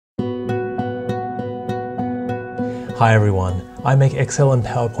Hi everyone, I make Excel and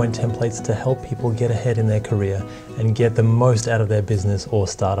PowerPoint templates to help people get ahead in their career and get the most out of their business or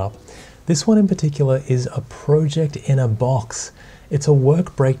startup. This one in particular is a project in a box. It's a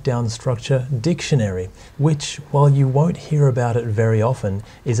work breakdown structure dictionary, which, while you won't hear about it very often,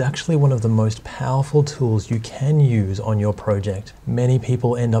 is actually one of the most powerful tools you can use on your project. Many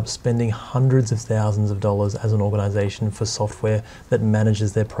people end up spending hundreds of thousands of dollars as an organization for software that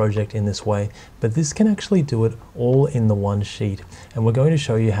manages their project in this way, but this can actually do it all in the one sheet, and we're going to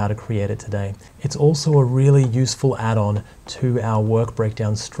show you how to create it today. It's also a really useful add-on to our work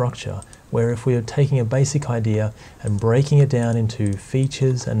breakdown structure, where if we are taking a basic idea and breaking it down into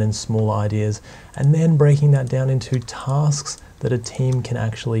features and then smaller ideas, and then breaking that down into tasks that a team can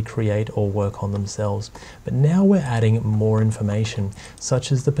actually create or work on themselves. But now we're adding more information,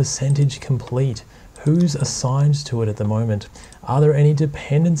 such as the percentage complete, who's assigned to it at the moment, are there any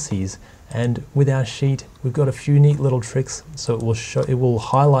dependencies, and with our sheet we've got a few neat little tricks, so it will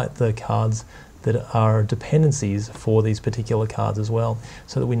highlight the cards that are dependencies for these particular cards as well,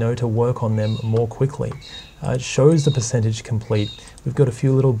 so that we know to work on them more quickly. It shows the percentage complete. We've got a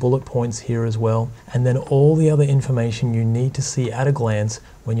few little bullet points here as well, and then all the other information you need to see at a glance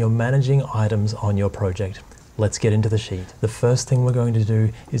when you're managing items on your project. Let's get into the sheet. The first thing we're going to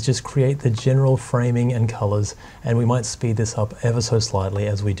do is just create the general framing and colors, and we might speed this up ever so slightly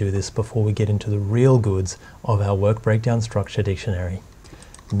as we do this before we get into the real goods of our work breakdown structure dictionary.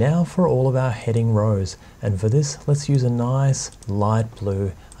 Now for all of our heading rows, and for this let's use a nice light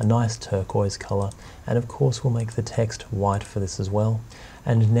blue, a nice turquoise color, and of course we'll make the text white for this as well.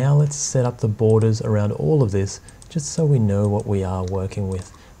 And now let's set up the borders around all of this, just so we know what we are working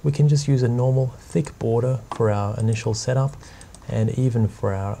with. We can just use a normal thick border for our initial setup, and even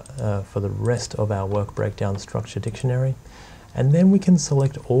for the rest of our work breakdown structure dictionary. And then we can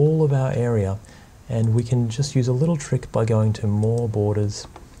select all of our area, and we can just use a little trick by going to more borders,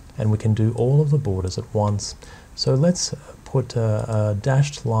 and we can do all of the borders at once. So let's put a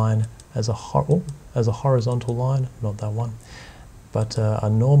dashed line as a horizontal line, not that one, but a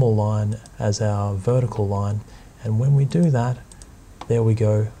normal line as our vertical line. And when we do that, there we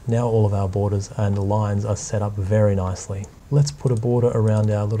go. Now all of our borders and lines are set up very nicely. Let's put a border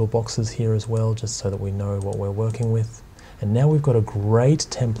around our little boxes here as well, just so that we know what we're working with. And now we've got a great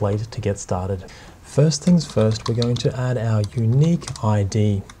template to get started. First things first, we're going to add our unique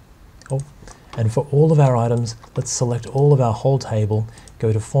ID. And for all of our items, let's select all of our whole table,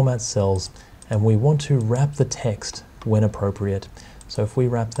 go to Format Cells, and we want to wrap the text when appropriate. So if we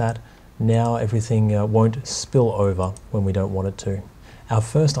wrap that, now everything won't spill over when we don't want it to. Our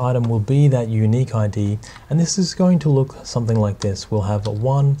first item will be that unique ID, and this is going to look something like this. We'll have a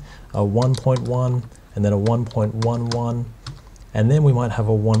 1, a 1.1, and then a 1.11, and then we might have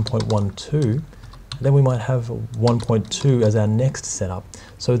a 1.12, then we might have 1.2 as our next setup.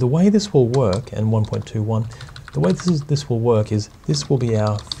 So the way this will work, and 1.21, the way this will work is this will be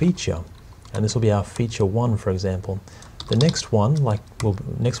our feature, and this will be our feature 1, for example. The next one,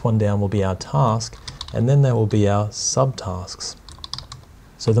 next one down will be our task, and then there will be our subtasks.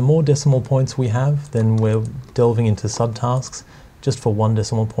 So the more decimal points we have, then we're delving into subtasks. Just for 1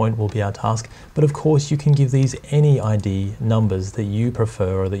 decimal point will be our task, but of course you can give these any ID numbers that you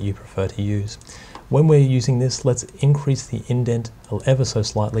prefer or that you prefer to use. When we're using this, let's increase the indent ever so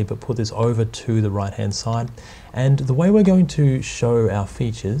slightly, but put this over to the right hand side. And the way we're going to show our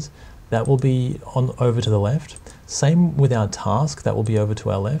features, that will be over to the left. Same with our task, that will be over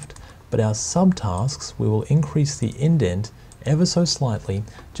to our left, but our subtasks, we will increase the indent ever so slightly,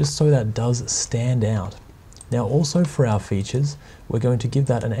 just so that does stand out. Now also for our features, we're going to give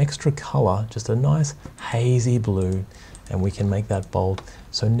that an extra color, just a nice hazy blue, and we can make that bold.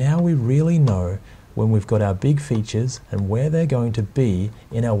 So now we really know when we've got our big features and where they're going to be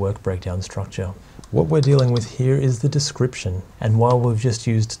in our work breakdown structure. What we're dealing with here is the description, and while we've just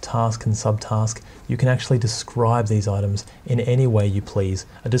used task and subtask, you can actually describe these items in any way you please,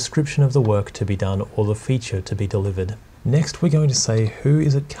 a description of the work to be done or the feature to be delivered. Next we're going to say who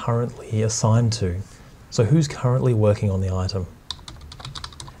is it currently assigned to. So who's currently working on the item?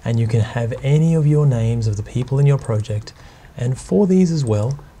 And you can have any of your names of the people in your project, and for these as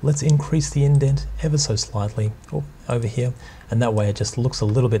well, let's increase the indent ever so slightly over here, and that way it just looks a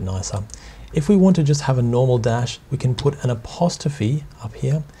little bit nicer. If we want to just have a normal dash, we can put an apostrophe up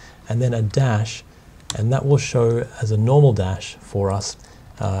here and then a dash, and that will show as a normal dash for us,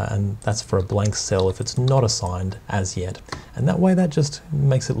 and that's for a blank cell if it's not assigned as yet. And that way that just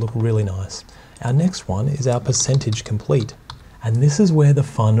makes it look really nice. Our next one is our percentage complete, and this is where the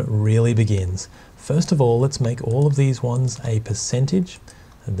fun really begins. First of all, let's make all of these ones a percentage,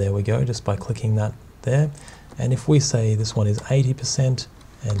 and there we go, just by clicking that there. And if we say this one is 80%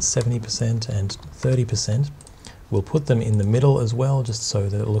 and 70% and 30%, we'll put them in the middle as well, just so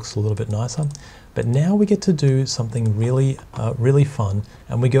that it looks a little bit nicer. But now we get to do something really, really fun,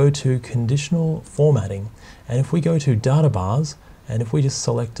 and we go to conditional formatting. And if we go to data bars, and if we just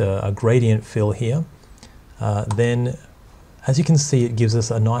select a gradient fill here, then as you can see, it gives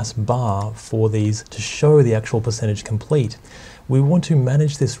us a nice bar for these to show the actual percentage complete. We want to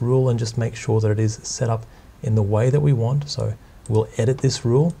manage this rule and just make sure that it is set up in the way that we want. So we'll edit this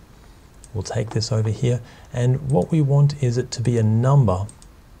rule. We'll take this over here, and what we want is it to be a number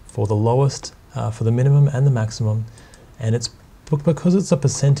for the lowest, for the minimum and the maximum, and it's because it's a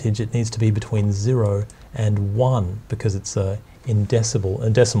percentage, it needs to be between 0 and 1 because it's in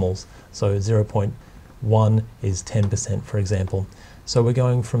decimals. So 0.1 is 10%, for example. So we're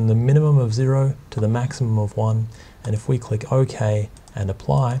going from the minimum of 0 to the maximum of 1, and if we click OK and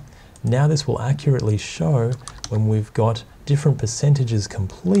apply, now this will accurately show when we've got different percentages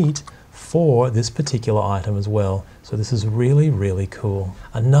complete for this particular item as well. So this is really, really cool.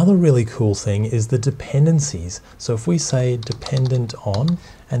 Another really cool thing is the dependencies. So if we say dependent on,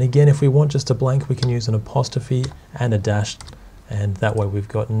 and again, if we want just a blank, we can use an apostrophe and a dash, and that way we've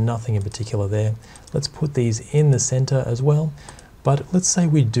got nothing in particular there. Let's put these in the center as well. But let's say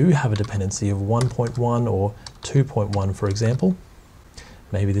we do have a dependency of 1.1 or 2.1, for example.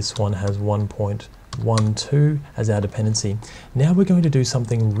 Maybe this one has 1.12 as our dependency. Now we're going to do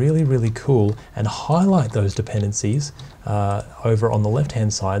something really, really cool and highlight those dependencies over on the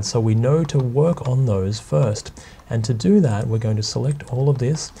left-hand side so we know to work on those first. And to do that, we're going to select all of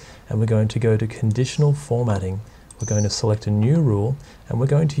this, and we're going to go to conditional formatting. We're going to select a new rule, and we're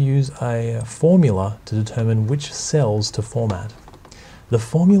going to use a formula to determine which cells to format. The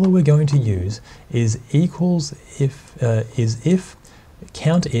formula we're going to use is equals if,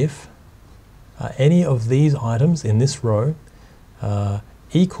 count if any of these items in this row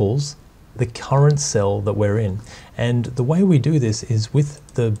equals the current cell that we're in. And the way we do this is with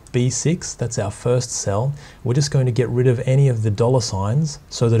the B6, that's our first cell, we're just going to get rid of any of the dollar signs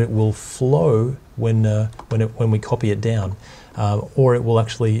so that it will flow when we copy it down. Or it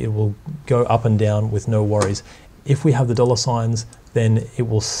will go up and down with no worries. If we have the dollar signs, then it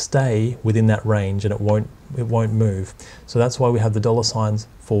will stay within that range and it won't move. So that's why we have the dollar signs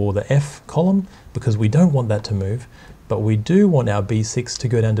for the F column, because we don't want that to move, but we do want our B6 to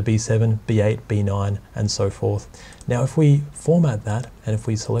go down to B7, B8, B9, and so forth. Now if we format that, and if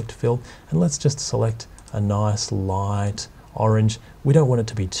we select fill, and let's just select a nice light orange. We don't want it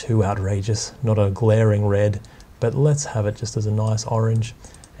to be too outrageous, not a glaring red, but let's have it just as a nice orange,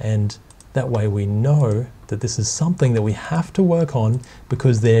 and that way we know that this is something that we have to work on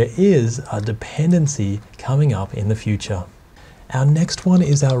because there is a dependency coming up in the future. Our next one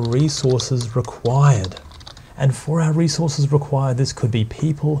is our resources required. And for our resources required, this could be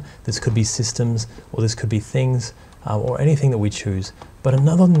people, this could be systems, or this could be things, or anything that we choose. But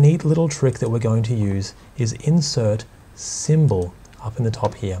another neat little trick that we're going to use is insert symbol up in the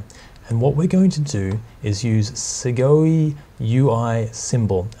top here. And what we're going to do is use Segoe UI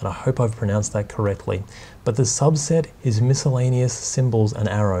symbol, and I hope I've pronounced that correctly. But the subset is miscellaneous symbols and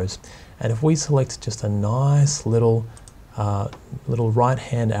arrows. And if we select just a nice little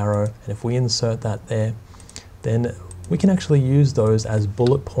right-hand arrow, and if we insert that there, then we can actually use those as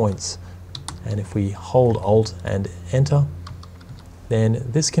bullet points. And if we hold Alt and Enter, then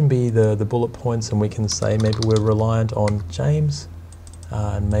this can be the bullet points, and we can say maybe we're reliant on James,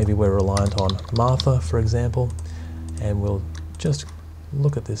 and maybe we're reliant on Martha, for example. And we'll just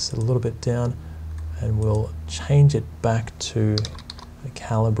look at this a little bit down, and we'll change it back to a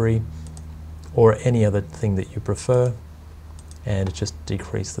Calibri or any other thing that you prefer, and just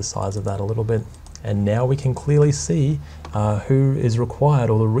decrease the size of that a little bit. And now we can clearly see who is required,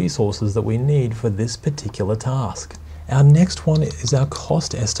 or the resources that we need for this particular task. Our next one is our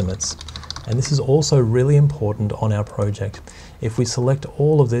cost estimates. And this is also really important on our project. If we select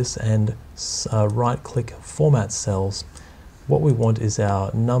all of this and right-click Format Cells, what we want is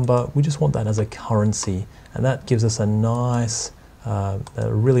our number. We just want that as a currency, and that gives us a nice, a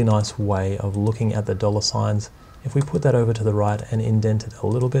really nice way of looking at the dollar signs. If we put that over to the right and indent it a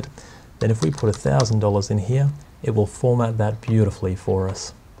little bit, then if we put $1,000 in here, it will format that beautifully for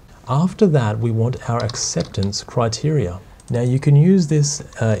us. After that, we want our acceptance criteria. Now you can use this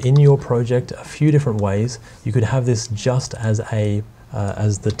in your project a few different ways. You could have this just as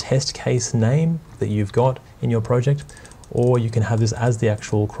the test case name that you've got in your project, or you can have this as the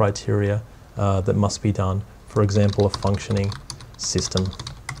actual criteria that must be done. For example, a functioning system.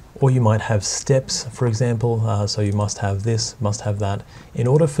 Or you might have steps, for example, so you must have this, must have that, in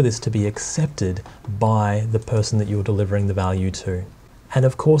order for this to be accepted by the person that you're delivering the value to. And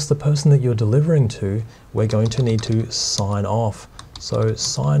of course, the person that you're delivering to, we're going to need to sign off. So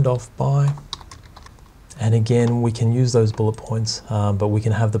signed off by, and again, we can use those bullet points, but we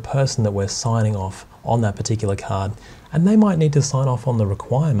can have the person that we're signing off on that particular card. And they might need to sign off on the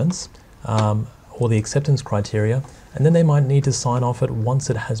requirements or the acceptance criteria, and then they might need to sign off it once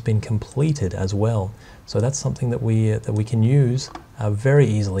it has been completed as well. So that's something that we can use very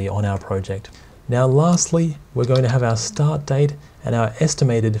easily on our project. Now lastly, we're going to have our start date and our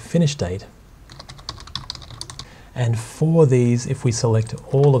estimated finish date. And for these, if we select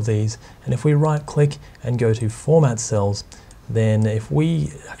all of these, and if we right click and go to Format Cells, then if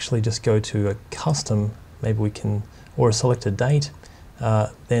we actually just go to a custom, maybe we can, or a selected date,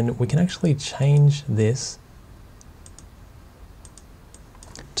 then we can actually change this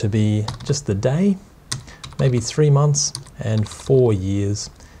to be just the day, maybe 3 months and 4 years.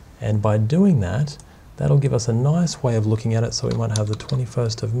 And by doing that, that'll give us a nice way of looking at it. So we might have the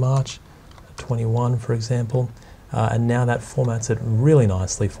 21st of March, 21 for example, and now that formats it really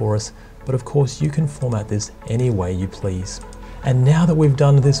nicely for us. But of course you can format this any way you please. And now that we've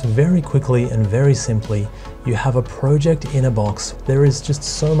done this very quickly and very simply, you have a project in a box. There is just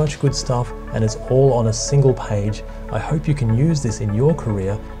so much good stuff and it's all on a single page. I hope you can use this in your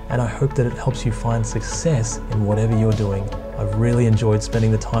career, and I hope that it helps you find success in whatever you're doing. I've really enjoyed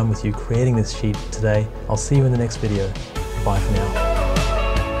spending the time with you creating this sheet today. I'll see you in the next video. Bye for now.